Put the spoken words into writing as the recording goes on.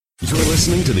You're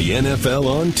listening to the NFL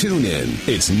on TuneIn.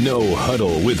 It's No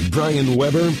Huddle with Brian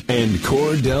Weber and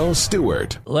Cordell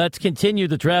Stewart. Let's continue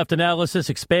the draft analysis,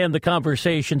 expand the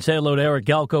conversation. Say hello to Eric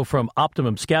Galko from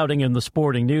Optimum Scouting and the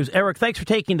Sporting News. Eric, thanks for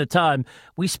taking the time.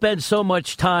 We spend so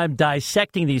much time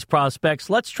dissecting these prospects.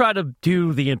 Let's try to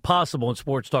do the impossible in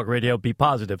sports talk radio, be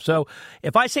positive. So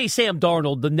if I say Sam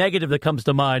Darnold, the negative that comes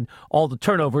to mind, all the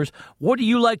turnovers, what do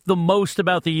you like the most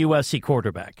about the USC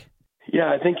quarterback? Yeah,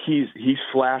 I think he's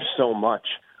flashed so much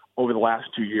over the last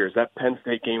 2 years. That Penn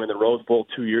State game in the Rose Bowl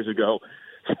 2 years ago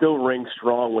still rings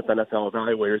strong with NFL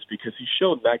evaluators because he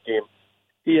showed in that game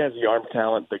he has the arm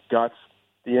talent, the guts,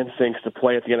 the instincts to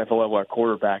play at the NFL level at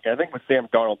quarterback. And I think with Sam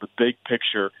Darnold, the big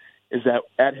picture is that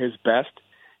at his best,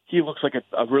 he looks like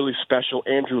a really special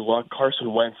Andrew Luck,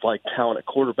 Carson Wentz-like talent at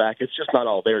quarterback. It's just not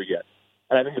all there yet.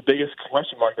 And I think the biggest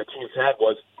question mark that teams had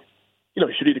was,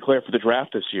 should he declare for the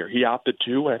draft this year? He opted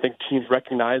to, and I think teams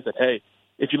recognize that, hey,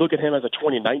 if you look at him as a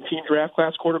 2019 draft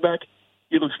class quarterback,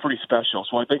 he looks pretty special.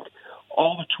 So I think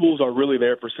all the tools are really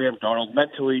there for Sam Darnold,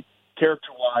 mentally,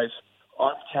 character-wise,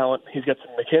 arm talent. He's got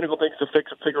some mechanical things to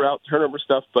figure out, turnover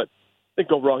stuff, but I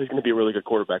think overall he's going to be a really good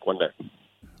quarterback one day.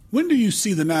 When do you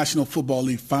see the National Football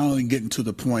League finally getting to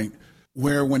the point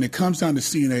where when it comes down to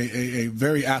seeing a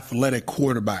very athletic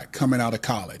quarterback coming out of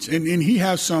college, and he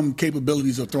has some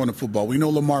capabilities of throwing the football. We know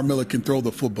Lamar Miller can throw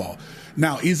the football.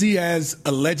 Now, is he as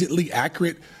allegedly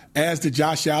accurate as the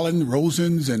Josh Allen,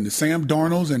 Rosens, and the Sam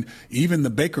Darnolds, and even the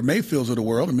Baker Mayfields of the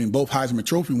world? I mean, both Heisman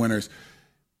Trophy winners.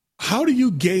 How do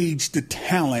you gauge the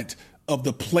talent of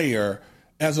the player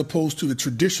as opposed to the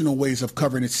traditional ways of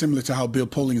covering it, similar to how Bill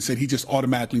Polian said he just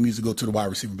automatically needs to go to the wide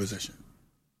receiver position?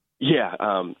 Yeah,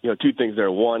 two things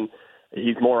there. One,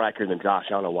 he's more accurate than Josh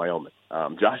Allen in Wyoming.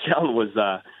 Josh Allen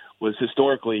was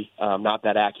historically not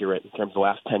that accurate in terms of the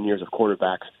last 10 years of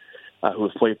quarterbacks who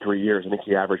have played 3 years. I think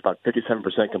he averaged about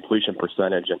 57% completion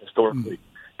percentage, and historically,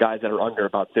 guys that are under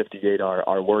about 58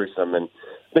 are worrisome. And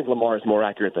I think Lamar is more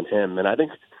accurate than him. And I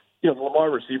think, the Lamar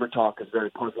receiver talk is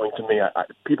very puzzling to me.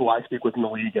 People I speak with in the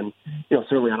league, and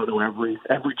certainly I don't know every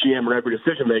GM or every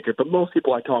decision maker, but most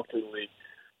people I talk to in the league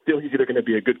feel he's either going to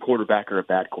be a good quarterback or a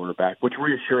bad quarterback, which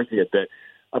reassures me a bit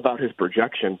about his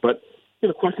projection. But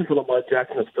the question for Lamar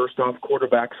Jackson is, first off,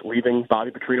 quarterbacks leaving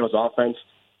Bobby Petrino's offense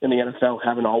in the NFL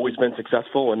haven't always been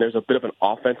successful, and there's a bit of an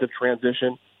offensive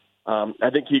transition.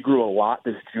 I think he grew a lot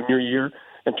this junior year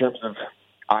in terms of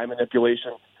eye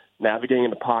manipulation, navigating in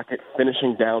the pocket,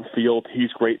 finishing downfield. He's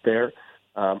great there.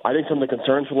 I think some of the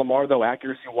concerns for Lamar, though,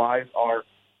 accuracy-wise, are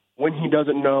when he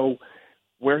doesn't know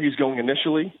where he's going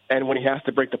initially, and when he has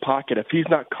to break the pocket. If he's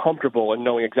not comfortable in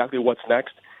knowing exactly what's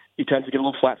next, he tends to get a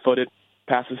little flat-footed,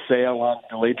 passes sail on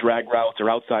delayed drag routes or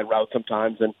outside routes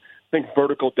sometimes, and I think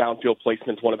vertical downfield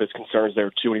placement is one of his concerns there,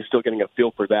 too, and he's still getting a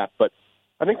feel for that. But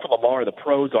I think for Lamar, the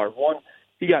pros are, one,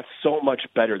 he got so much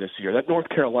better this year. That North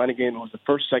Carolina game was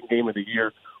the second game of the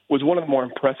year, was one of the more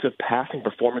impressive passing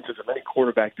performances of any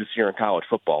quarterback this year in college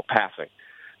football, passing.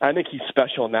 I think he's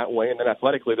special in that way, and then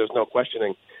athletically, there's no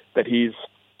questioning that he's,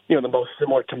 the most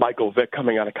similar to Michael Vick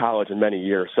coming out of college in many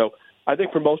years. So I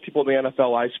think for most people in the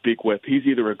NFL I speak with, he's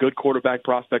either a good quarterback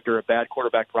prospect or a bad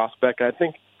quarterback prospect. I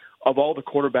think of all the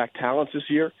quarterback talents this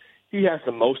year, he has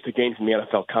the most to gain from the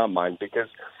NFL Combine because,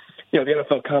 the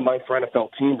NFL Combine for NFL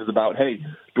teams is about, hey,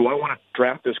 do I want to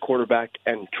draft this quarterback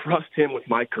and trust him with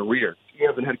my career?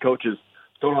 GMs and head coaches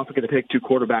don't often get to take two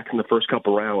quarterbacks in the first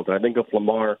couple rounds. And I think if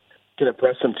Lamar can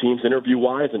impress some teams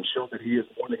interview-wise and show that he is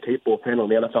more than capable of handling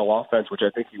the NFL offense, which I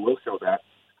think he will show that,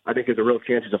 I think there's a real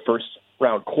chance he's a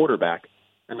first-round quarterback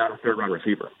and not a third-round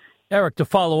receiver. Eric, to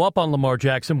follow up on Lamar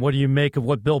Jackson, what do you make of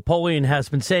what Bill Polian has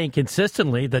been saying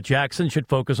consistently, that Jackson should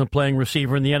focus on playing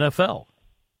receiver in the NFL?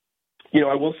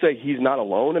 I will say he's not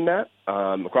alone in that.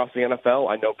 Across the NFL,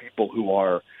 I know people who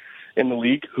are in the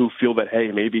league who feel that,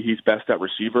 hey, maybe he's best at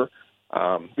receiver.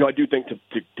 I do think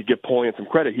to give Polian some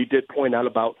credit, he did point out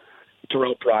about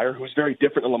Terrell Pryor, who's very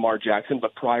different than Lamar Jackson,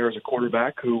 but Pryor is a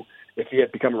quarterback who, if he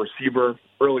had become a receiver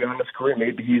early on in his career,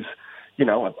 maybe he's,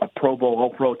 a Pro Bowl,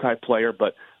 All-Pro type player.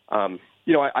 But, and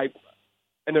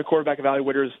there are quarterback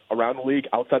evaluators around the league,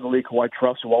 outside the league, who I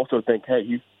trust, who also think, hey,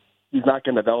 he's not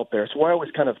going to develop there. So I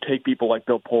always kind of take people like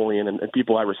Bill Polian and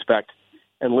people I respect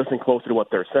and listen closely to what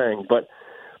they're saying. But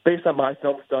based on my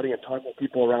film study and talking with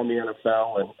people around the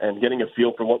NFL and getting a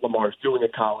feel for what Lamar is doing in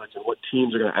college and what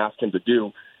teams are going to ask him to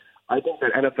do, I think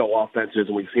that NFL offenses,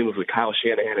 and we've seen this with Kyle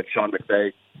Shanahan and Sean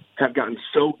McVay, have gotten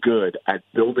so good at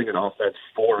building an offense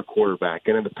for a quarterback.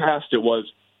 And in the past, it was,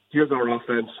 here's our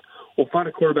offense. We'll find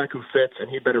a quarterback who fits, and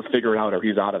he better figure it out or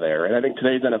he's out of there. And I think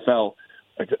today's NFL,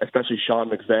 especially Sean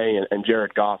McVay and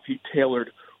Jared Goff, he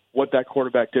tailored what that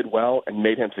quarterback did well and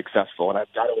made him successful. And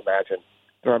I've got to imagine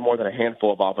there are more than a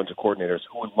handful of offensive coordinators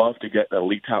who would love to get an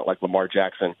elite talent like Lamar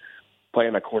Jackson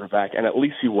playing at quarterback and at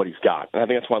least see what he's got. And I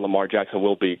think that's why Lamar Jackson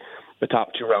will be the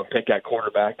top 2-round pick at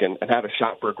quarterback and have a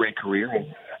shot for a great career.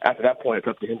 And after that point, it's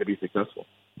up to him to be successful.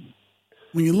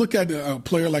 When you look at a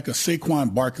player like a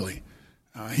Saquon Barkley,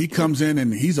 he comes in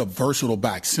and he's a versatile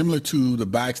back, similar to the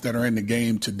backs that are in the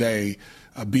game today,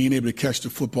 being able to catch the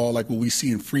football like what we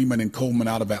see in Freeman and Coleman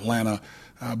out of Atlanta.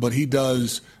 But he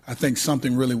does, I think,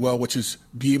 something really well, which is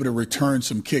be able to return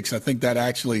some kicks. I think that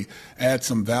actually adds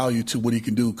some value to what he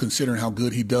can do, considering how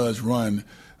good he does run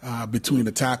between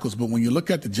the tackles. But when you look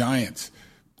at the Giants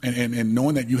and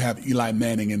knowing that you have Eli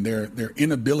Manning and their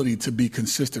inability to be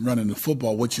consistent running the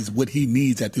football, which is what he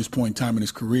needs at this point in time in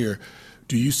his career,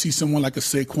 do you see someone like a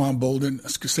Saquon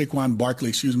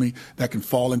Barkley, that can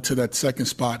fall into that second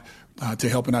spot to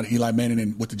helping out Eli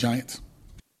Manning with the Giants?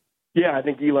 Yeah, I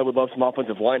think Eli would love some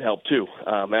offensive line help, too.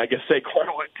 And I guess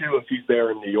Saquon would, too, if he's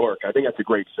there in New York. I think that's a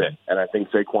great fit. And I think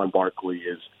Saquon Barkley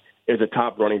is a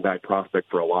top running back prospect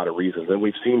for a lot of reasons. And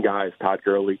we've seen guys, Todd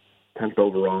Gurley, 10th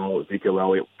overall, Ezekiel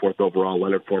Elliott, 4th overall,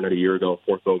 Leonard Fournette a year ago,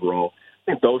 4th overall.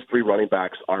 I think those three running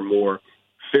backs are more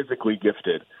physically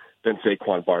gifted than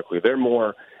Saquon Barkley. They're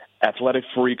more athletic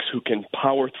freaks who can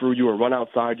power through you or run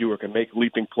outside you or can make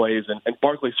leaping plays. And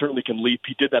Barkley certainly can leap.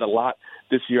 He did that a lot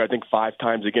this year, I think 5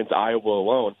 times against Iowa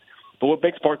alone. But what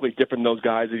makes Barkley different than those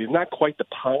guys is he's not quite the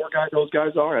power guy those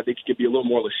guys are. I think he can be a little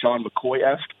more LaShawn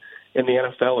McCoy-esque in the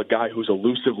NFL, a guy who's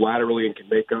elusive laterally and can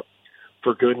make up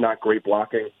for good, not great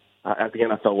blocking at the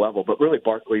NFL level. But really,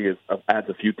 Barkley adds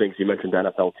a few things. You mentioned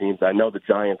NFL teams. I know the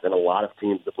Giants and a lot of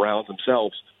teams, the Browns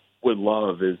themselves, would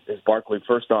love is Barkley.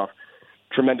 First off,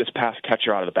 tremendous pass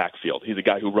catcher out of the backfield. He's a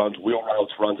guy who runs wheel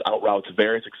routes, runs out routes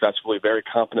very successfully, very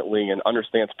competently, and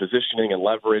understands positioning and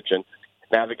leverage and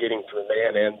navigating through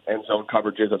man and zone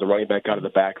coverages as a running back out of the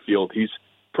backfield. He's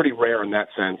pretty rare in that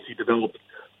sense. He developed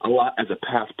a lot as a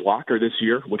pass blocker this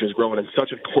year, which is growing in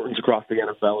such importance across the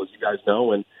NFL, as you guys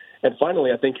know. And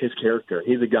finally, I think his character.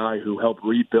 He's a guy who helped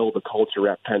rebuild the culture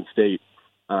at Penn State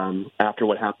after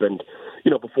what happened,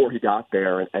 before he got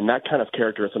there. And that kind of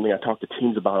character is something I talk to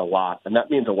teams about a lot. And that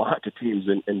means a lot to teams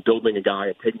in building a guy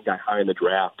and taking a guy high in the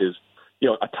draft is,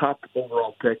 a top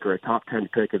overall pick or a top 10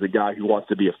 pick is a guy who wants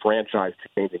to be a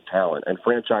franchise-changing talent. And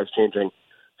franchise-changing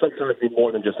sometimes means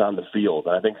more than just on the field.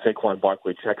 And I think Saquon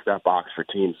Barkley checks that box for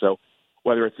teams. So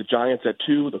whether it's the Giants at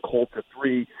 2, the Colts at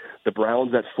 3, the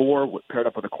Browns at 4, paired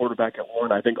up with a quarterback at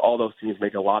 1, I think all those teams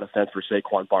make a lot of sense for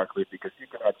Saquon Barkley because he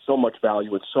can add so much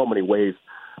value in so many ways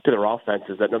to their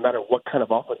offenses that no matter what kind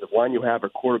of offensive line you have or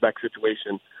quarterback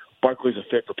situation, Barkley's a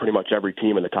fit for pretty much every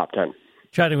team in the top 10.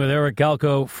 Chatting with Eric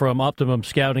Galko from Optimum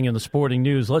Scouting and the Sporting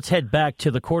News. Let's head back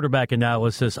to the quarterback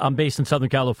analysis. I'm based in Southern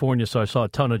California, so I saw a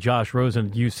ton of Josh Rosen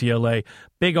at UCLA.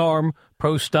 Big arm,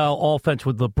 pro-style offense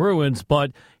with the Bruins,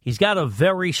 but he's got a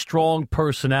very strong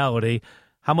personality.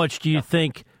 How much do you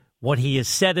think what he has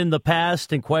said in the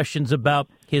past and questions about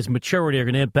his maturity are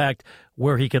going to impact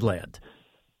where he could land?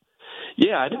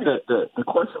 Yeah, I think the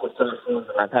question with Josh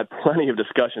Rosen, I've had plenty of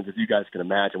discussions, as you guys can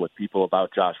imagine, with people about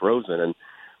Josh Rosen. And,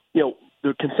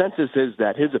 the consensus is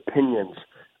that his opinions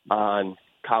on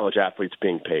college athletes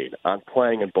being paid, on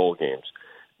playing in bowl games,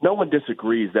 no one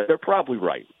disagrees that they're probably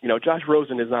right. Josh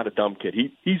Rosen is not a dumb kid.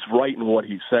 He's right in what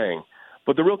he's saying.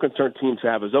 But the real concern teams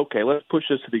have is, okay, let's push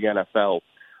this to the NFL.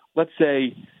 Let's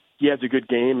say he has a good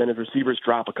game and his receivers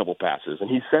drop a couple passes. And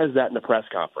he says that in the press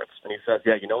conference. And he says,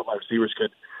 yeah, my receivers could,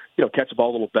 catch the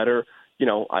ball a little better.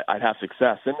 I'd have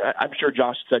success. And I'm sure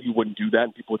Josh said he wouldn't do that,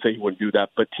 and people would say he wouldn't do that.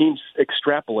 But teams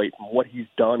extrapolate from what he's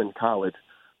done in college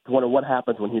to wonder what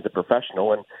happens when he's a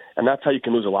professional. And that's how you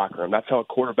can lose a locker room. That's how a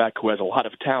quarterback who has a lot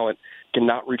of talent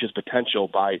cannot reach his potential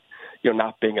by,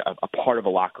 not being a part of a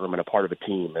locker room and a part of a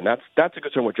team. And that's a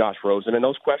concern with Josh Rosen. And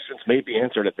those questions may be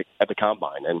answered at the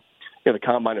Combine. And, the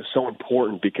Combine is so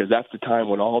important because that's the time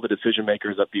when all the decision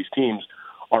makers of these teams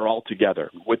are all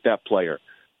together with that player,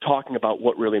 talking about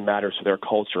what really matters to their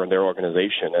culture and their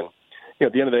organization. And,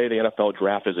 at the end of the day, the NFL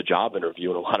draft is a job interview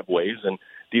in a lot of ways, and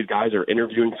these guys are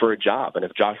interviewing for a job. And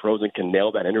if Josh Rosen can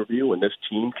nail that interview and this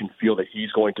team can feel that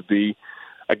he's going to be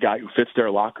a guy who fits their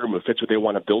locker room, who fits what they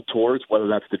want to build towards, whether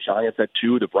that's the Giants at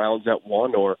 2, the Browns at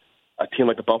 1, or a team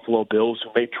like the Buffalo Bills who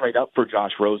may trade up for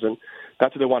Josh Rosen,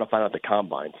 that's what they want to find out at the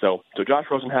Combine. So Josh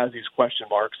Rosen has these question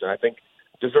marks, and I think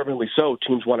deservingly so.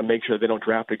 Teams want to make sure they don't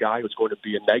draft a guy who's going to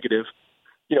be a negative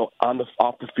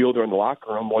off the field or in the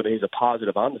locker room, more than he's a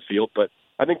positive on the field. But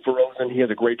I think for Rosen, he has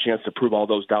a great chance to prove all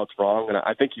those doubts wrong, and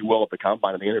I think he will at the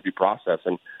Combine in the interview process.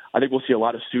 And I think we'll see a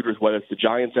lot of suitors, whether it's the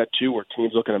Giants at 2 or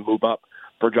teams looking to move up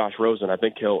for Josh Rosen. I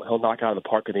think he'll knock out of the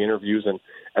park in the interviews, and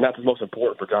that's what's most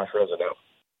important for Josh Rosen now.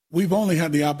 We've only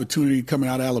had the opportunity coming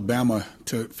out of Alabama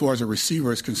for as a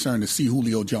receiver is concerned, to see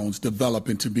Julio Jones develop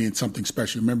into being something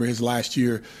special. Remember his last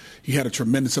year, he had a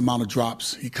tremendous amount of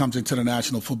drops. He comes into the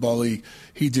National Football League.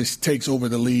 He just takes over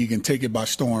the league and take it by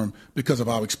storm because of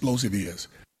how explosive he is.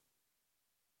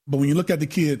 But when you look at the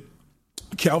kid,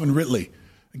 Calvin Ridley,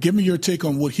 give me your take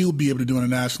on what he'll be able to do in the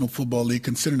National Football League,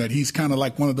 considering that he's kind of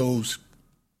like one of those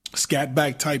scat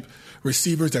back type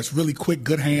receivers that's really quick,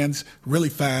 good hands, really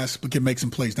fast, but can make some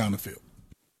plays down the field.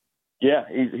 Yeah,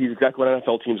 he's exactly what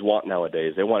NFL teams want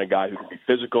nowadays. They want a guy who can be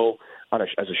physical as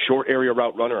a short area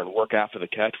route runner and work after the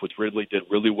catch, which Ridley did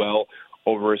really well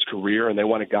over his career. And they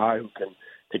want a guy who can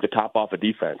take the top off of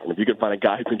defense. And if you can find a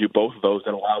guy who can do both of those,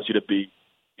 that allows you to be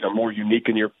more unique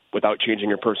without changing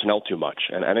your personnel too much.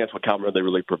 And I think that's what Calvin Ridley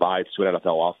really provides to an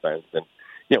NFL offense. And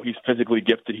he's physically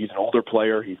gifted. He's an older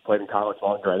player. He's played in college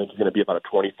longer. I think he's going to be about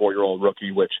a 24-year-old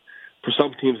rookie, which for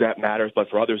some teams that matters, but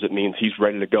for others it means he's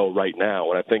ready to go right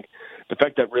now. And I think the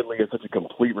fact that Ridley is such a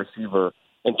complete receiver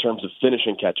in terms of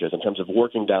finishing catches, in terms of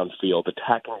working downfield,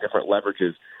 attacking different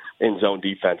leverages in zone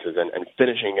defenses, and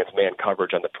finishing against man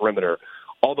coverage on the perimeter,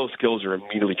 all those skills are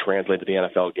immediately translated to the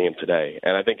NFL game today.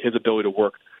 And I think his ability to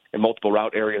work in multiple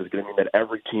route areas is going to mean that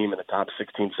every team in the top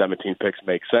 16, 17 picks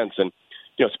makes sense. And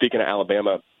speaking of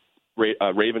Alabama,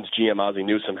 Ravens GM Ozzie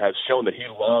Newsome has shown that he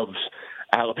loves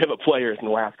Alabama players in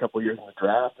the last couple of years in the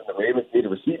draft, and the Ravens need a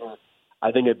receiver.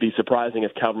 I think it'd be surprising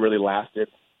if Calvin really lasted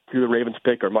to the Ravens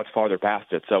pick or much farther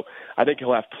past it. So I think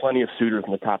he'll have plenty of suitors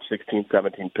in the top 16,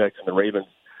 17 picks, and the Ravens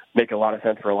make a lot of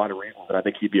sense for a lot of reasons, and I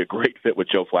think he'd be a great fit with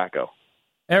Joe Flacco.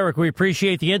 Eric, we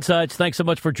appreciate the insights. Thanks so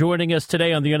much for joining us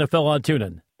today on the NFL on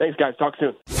TuneIn. Thanks, guys. Talk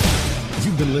soon.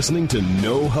 You've been listening to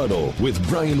No Huddle with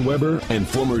Brian Weber and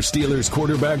former Steelers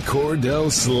quarterback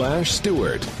Cordell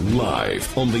 /Stewart.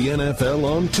 Live on the NFL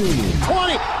on TuneIn.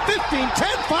 20, 15,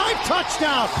 10, 5,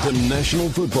 touchdown. The National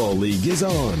Football League is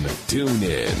on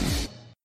TuneIn.